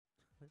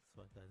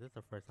Fuck that. This is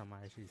the first time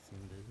I actually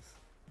seen this.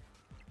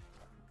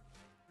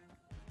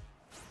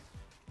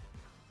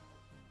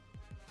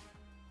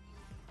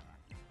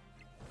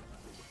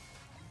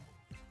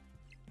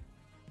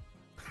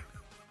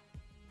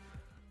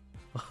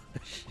 Oh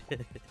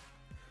shit.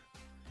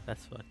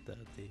 That's fucked up,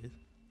 dude.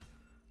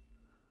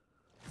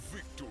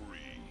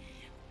 Victory.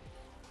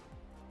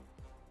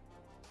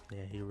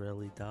 Yeah, he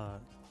really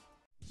died.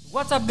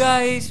 What's up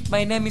guys,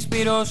 my name is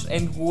Spyros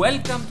and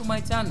welcome to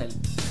my channel.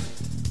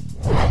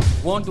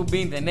 Want to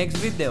be in the next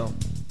video?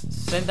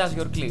 Send us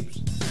your clips.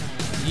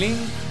 Link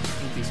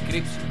in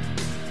description.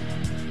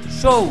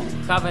 So,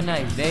 have a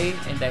nice day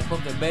and I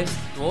hope the best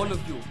to all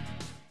of you.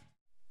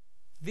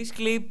 This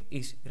clip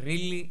is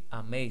really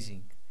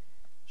amazing.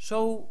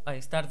 So, I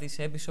start this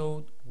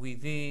episode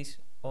with this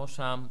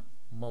awesome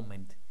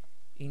moment.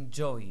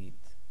 Enjoy it.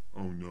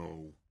 Oh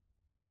no.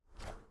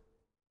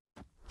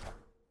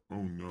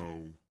 Oh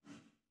no.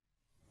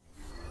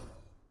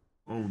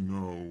 Oh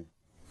no.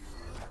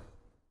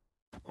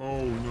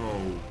 Oh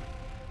no.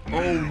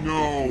 Oh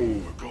no.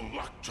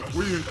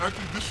 Wait,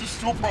 actually, this is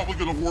still probably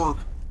gonna work.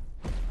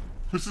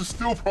 This is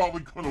still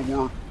probably gonna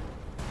work.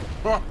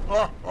 Ha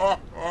ha ha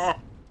ha.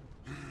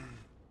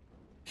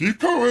 Keep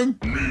going.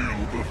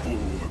 Kneel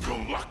before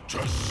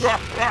Galactus. Ha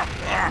ha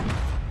ha.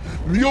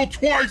 Kneel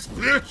twice,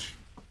 bitch.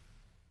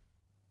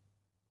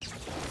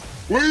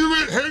 Wait a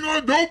minute, hang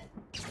on, nope.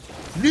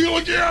 Kneel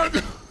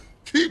again.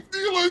 Keep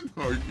kneeling.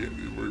 Oh, I can't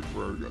even wait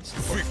for it.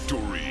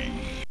 Victory.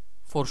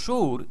 For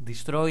sure,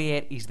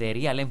 Destroyer is the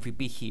real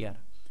MVP here.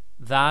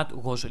 That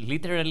was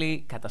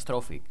literally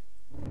catastrophic.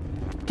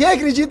 Quem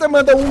acredita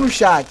manda no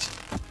chat.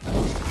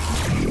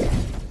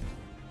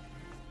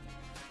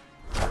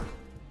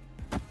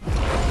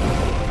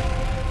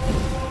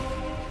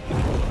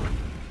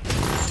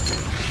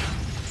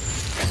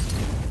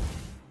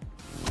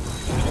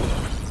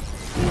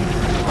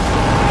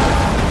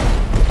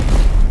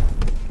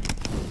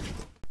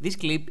 This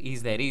clip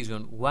is the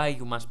reason why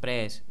you must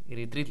press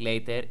retreat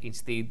later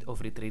instead of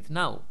retreat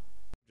now.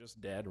 Just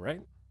dead,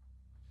 right?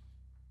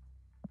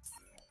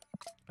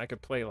 I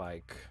could play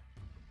like...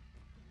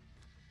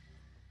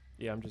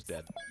 Yeah, I'm just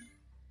dead.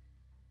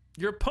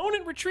 Your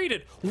opponent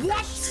retreated!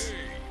 What?!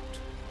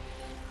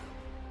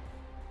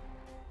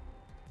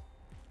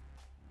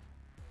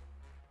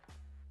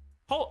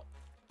 Hold...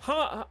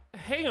 Huh?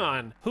 Hang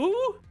on.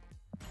 Who?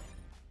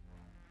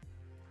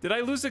 Did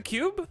I lose a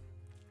cube?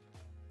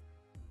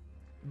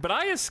 But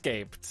I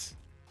escaped.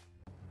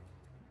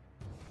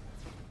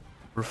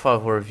 Por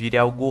favor, vire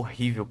algo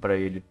horrível pra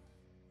ele.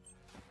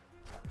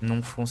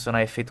 Não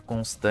funcionar efeito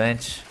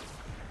constante.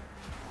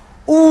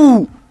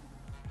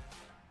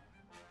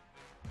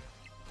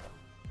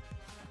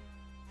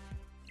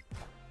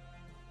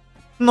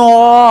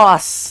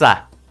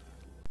 Nossa!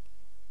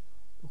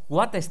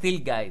 What a steal,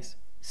 guys.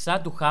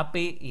 Sad to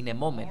happy in a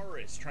moment.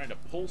 Spyros trying to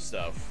pull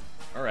stuff.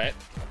 All right.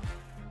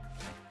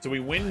 So we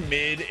win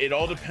mid. It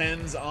all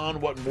depends on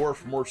what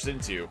morphs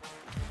into.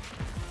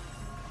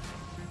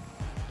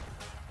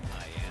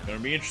 Gonna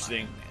be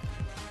interesting.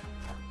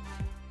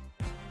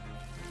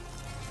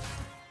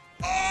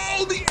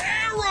 Oh, the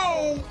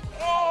arrow!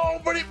 Oh,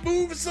 but it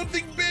moves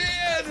something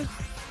bad.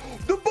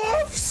 The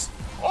buffs!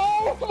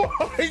 Oh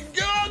my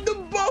god, the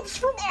buffs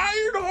from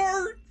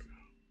Ironheart!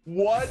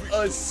 What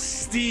a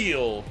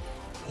steal!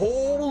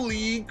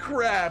 Holy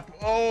crap!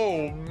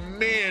 Oh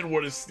man,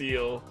 what a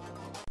steal!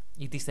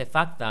 It is the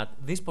fact that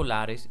this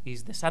Polaris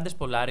is the saddest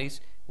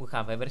Polaris we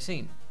have ever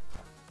seen.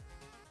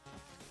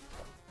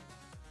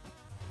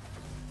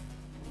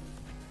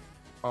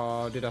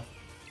 Oh,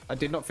 I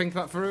did not think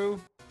that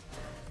through.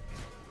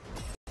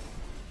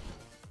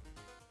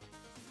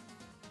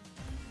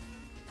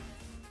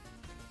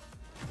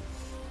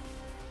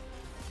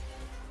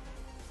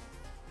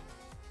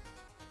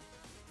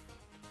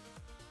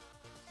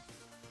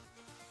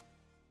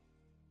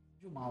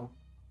 Mal.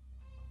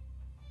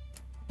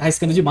 Tá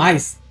arriscando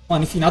demais.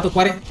 Mano, no final tô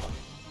 40.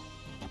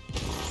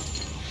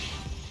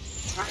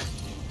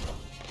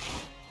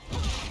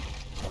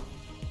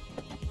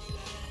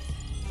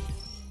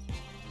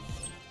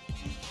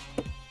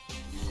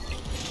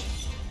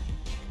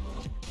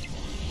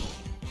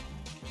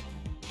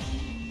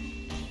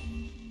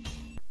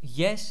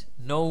 Yes,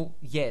 no,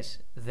 yes.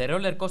 The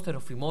roller coaster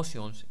of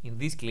emotions in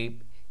this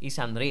clip is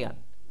unreal.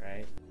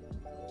 Right.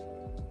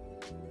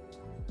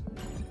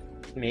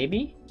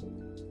 Maybe?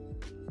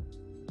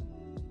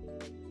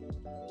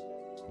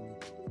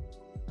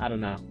 I don't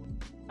know.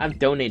 I'm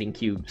donating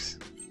cubes.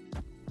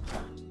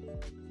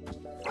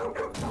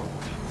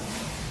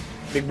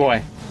 Big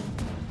boy.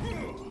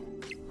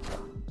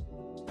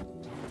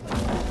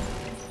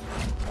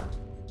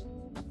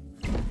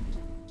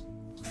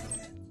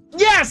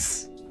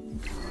 Yes!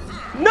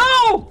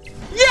 No!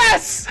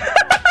 Yes!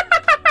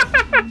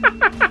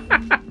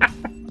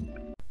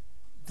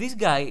 This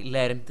guy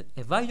learned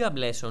a valuable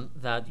lesson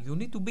that you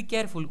need to be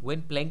careful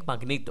when playing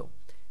Magneto.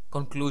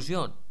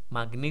 Conclusion: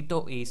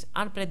 Magneto is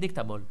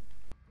unpredictable.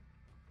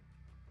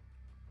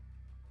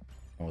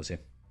 Vamos ver.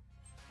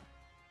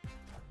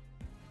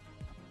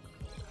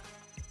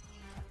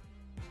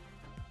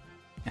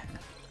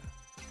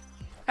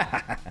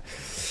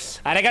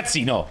 Ah,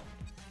 ragazzi, no.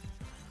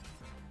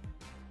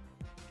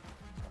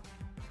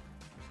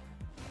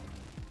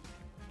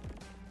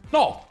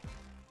 No!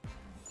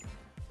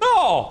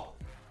 No!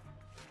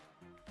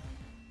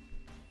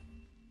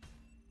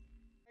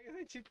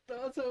 Qué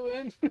chistoso,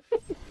 weón.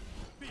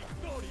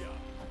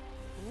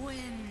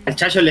 Al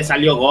Chacho le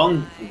salió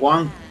Gong.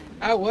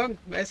 Ah, weón,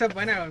 esa es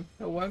buena, weón.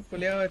 El weón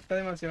culiado está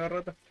demasiado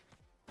roto.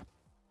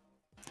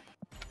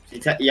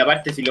 Y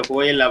aparte, si lo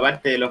jugué en la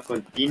parte de los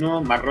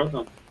continuos, más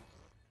roto.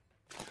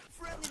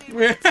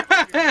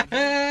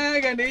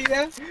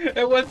 Canilla,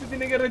 el weón se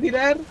tiene que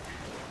retirar.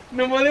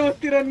 No podemos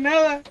tirar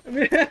nada.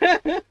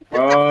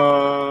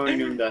 Oh,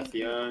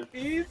 inundación.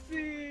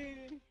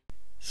 Easy.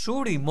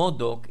 Shuri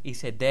Modok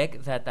is a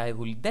deck that I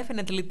will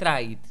definitely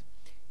try it.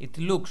 It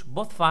looks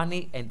both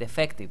funny and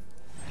effective.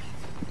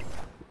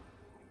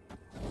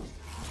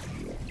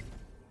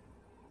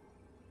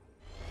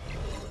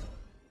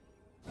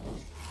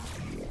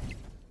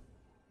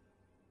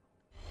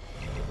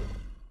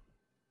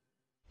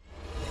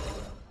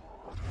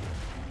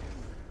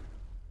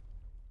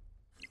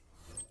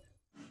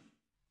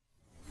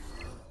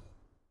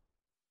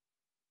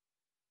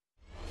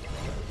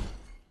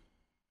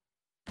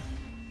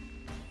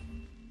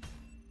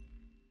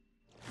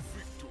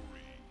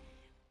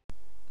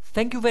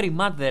 Thank you very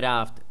much, The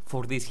Raft,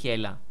 for this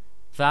Hela.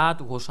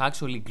 That was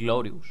actually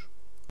glorious.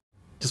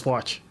 Just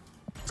watch.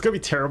 It's gonna be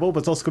terrible, but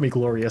it's also gonna be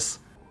glorious.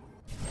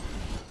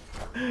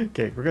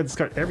 Okay, we're gonna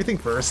discard everything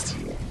first.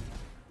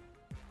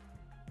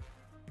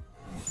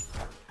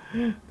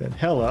 Then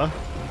Hela.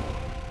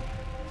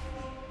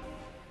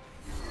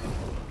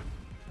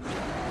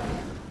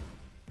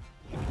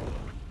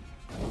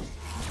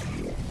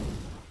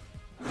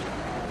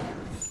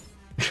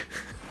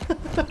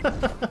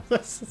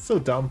 That's so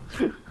dumb.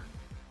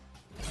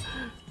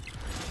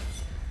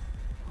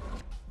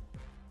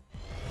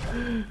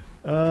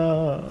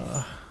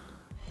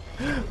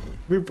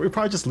 We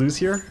probably just lose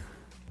here.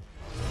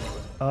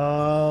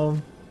 I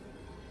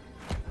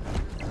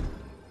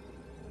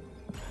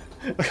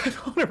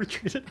don't want to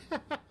retreat it.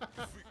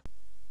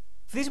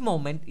 This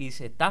moment is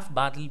a tough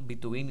battle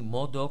between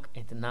Modok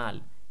and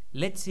Null.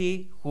 Let's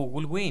see who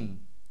will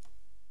win.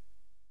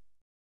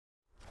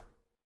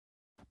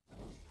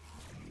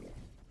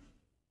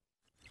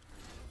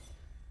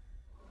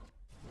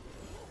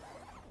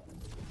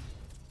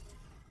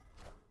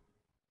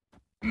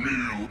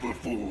 Kneel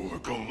before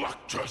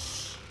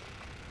Galactus.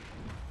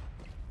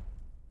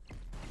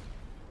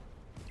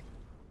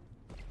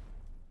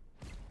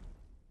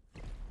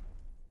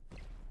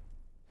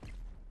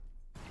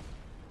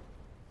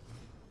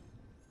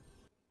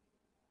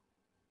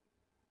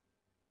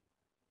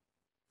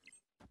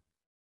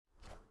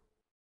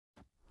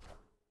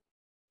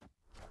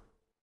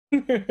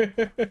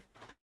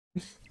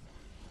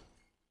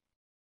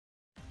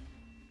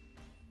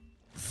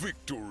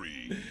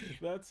 Victory.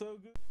 That's so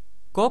good.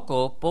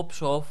 Coco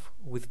pops off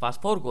with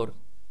fast forward.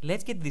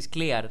 Let's get this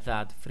clear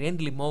that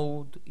friendly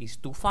mode is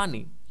too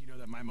funny. You know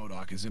that my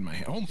Modoc is in my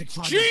hand. Oh my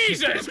god.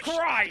 Jesus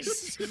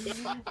Christ!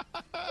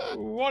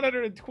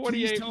 128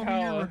 Please tell me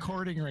you're power.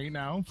 recording right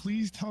now.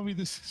 Please tell me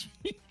this is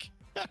fake.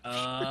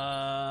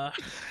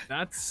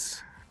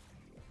 That's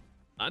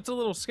a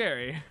little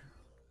scary.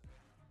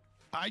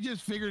 I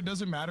just figured it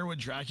doesn't matter what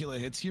Dracula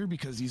hits here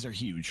because these are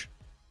huge.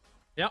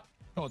 Yep.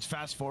 Oh, it's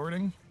fast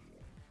forwarding.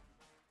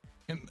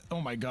 And oh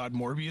my god,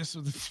 Morbius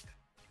with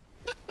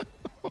the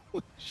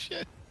holy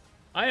shit.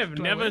 I have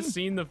Do I never win?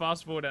 seen the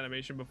fast forward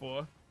animation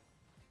before.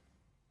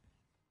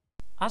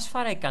 As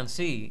far I can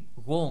see,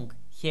 Wong,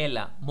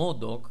 Hela,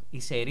 Modok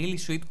is a really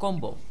sweet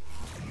combo.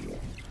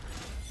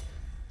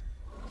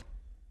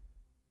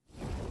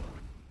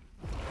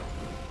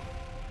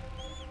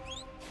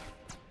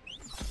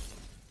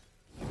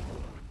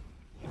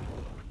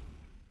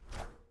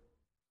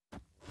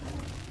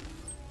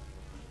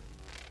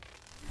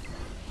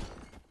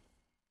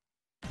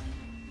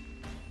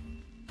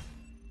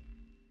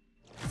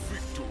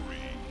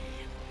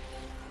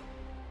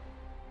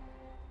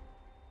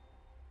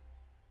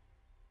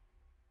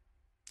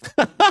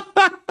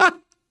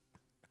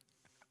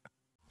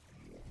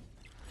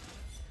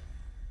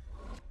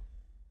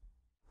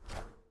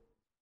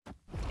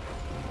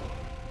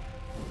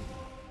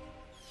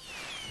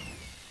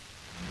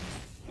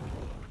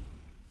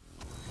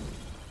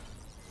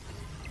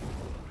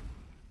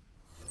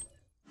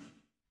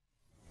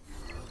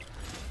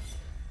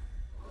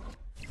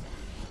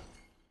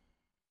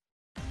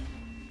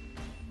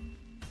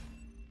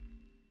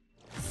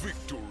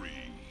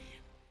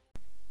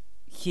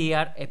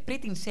 Here, a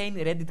pretty insane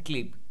Reddit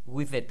clip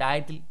with the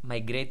title My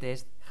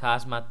Greatest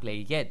Hazmat Play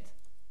Yet.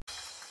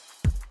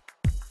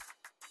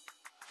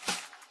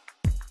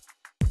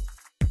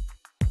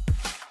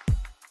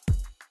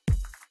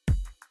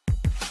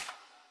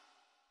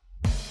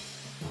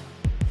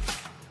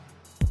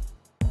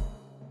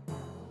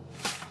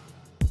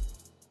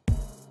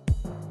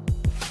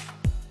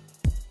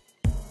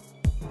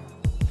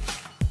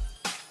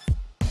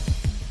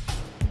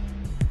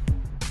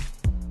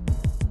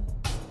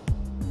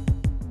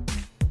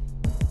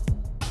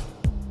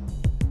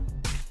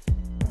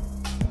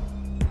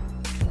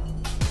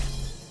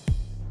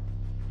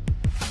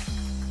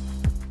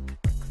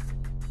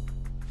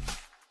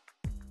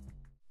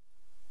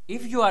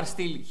 If you are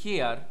still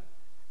here,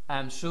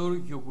 I'm sure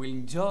you will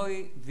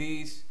enjoy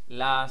this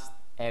last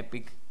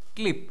epic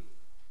clip.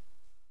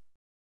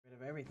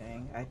 Of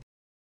everything.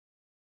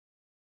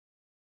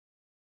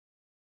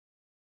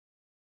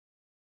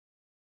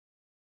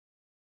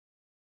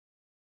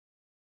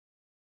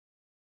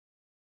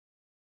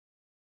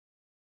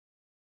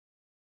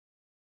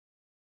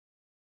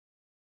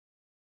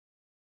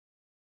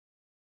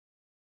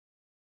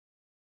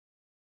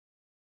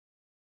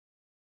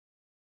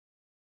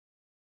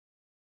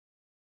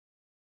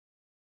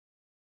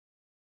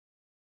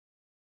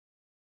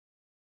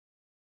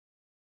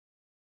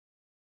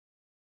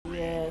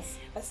 Yes.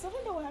 I still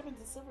don't know what happened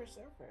to Silver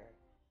Surfer.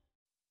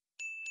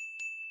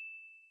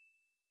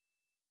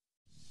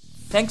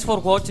 Thanks for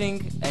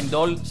watching, and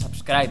all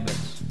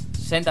subscribers.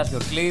 Send us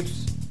your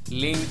clips,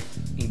 link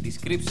in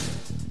description.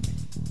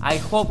 I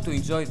hope to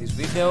enjoy this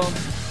video.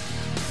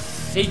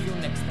 See you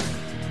next time.